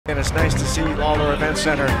it's nice to see Lawler Event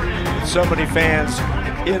Center with so many fans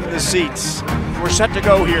in the seats. We're set to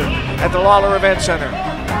go here at the Lawler Event Center.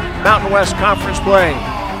 Mountain West Conference play.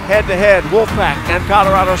 Head-to-head, Wolfpack and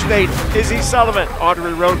Colorado State. Izzy Sullivan,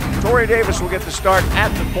 Audrey Roden. Tori Davis will get the start at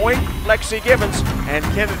the point. Lexi Gibbons and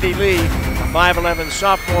Kennedy Lee, a 5'11"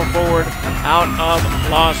 sophomore forward out of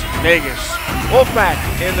Las Vegas. Wolfpack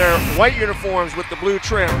in their white uniforms with the blue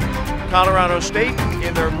trim. Colorado State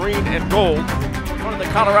in their green and gold. One of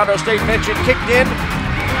the Colorado State bench kicked in,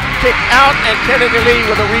 kicked out, and Kennedy Lee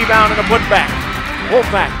with a rebound and a putback.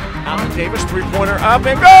 Wolfpack out to Davis, three-pointer up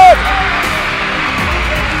and good!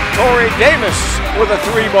 Tori Davis with a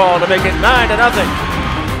three ball to make it 9-0.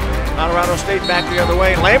 Colorado State back the other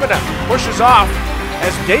way. Lamina pushes off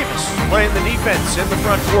as Davis playing the defense in the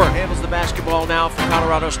front court. Handles the basketball now for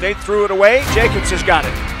Colorado State. Threw it away. Jacobs has got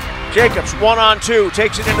it. Jacobs 1-on-2,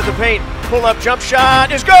 takes it into the paint. Pull up jump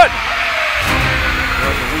shot is good.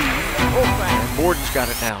 And Borden's got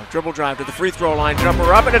it now. Dribble drive to the free throw line.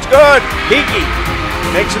 Jumper up and it's good. Hickey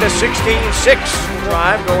makes it a 16-6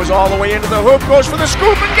 drive, goes all the way into the hoop, goes for the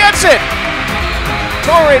scoop and gets it!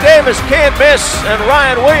 Tori Davis can't miss, and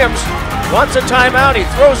Ryan Williams wants a timeout. He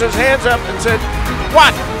throws his hands up and said,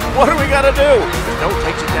 what? What do we got to do? No,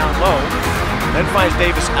 takes it down low. Then finds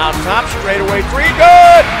Davis out top, straight away three,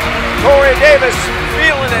 good! Tori Davis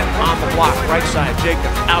feeling it on the block, right side.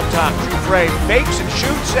 Jacobs out top, Jufre fakes and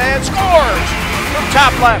shoots and scores from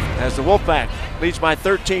top left as the Wolfpack leads by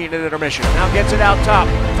 13 in intermission. Now gets it out top.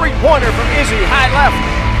 Three-pointer from Izzy, high left.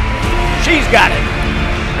 She's got it.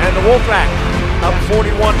 And the Wolfpack up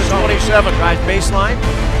 41-27. Drives baseline,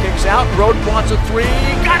 kicks out. Roden wants a three.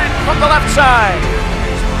 Got it from the left side.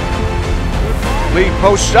 Lee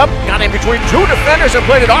posts up, got in between two defenders and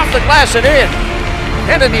played it off the glass and in.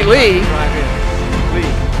 Kennedy Lee. Drive in.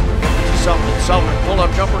 Lee. Sullivan,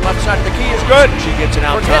 pull-up jumper, left side of the key is good. She gets it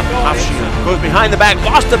out top, off she goes behind the back,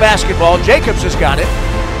 lost the basketball. Jacobs has got it.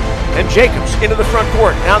 And Jacobs into the front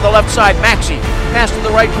court. Down the left side, Maxey. Pass to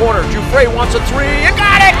the right corner. Jufre wants a three. You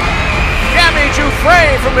got it! Gammy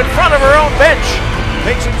Jufre from in front of her own bench.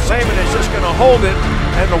 Thinks it's the same and is just going to hold it.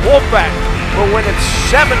 And the Wolfpack will win it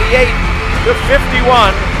 78-51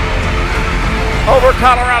 over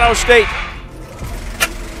Colorado State.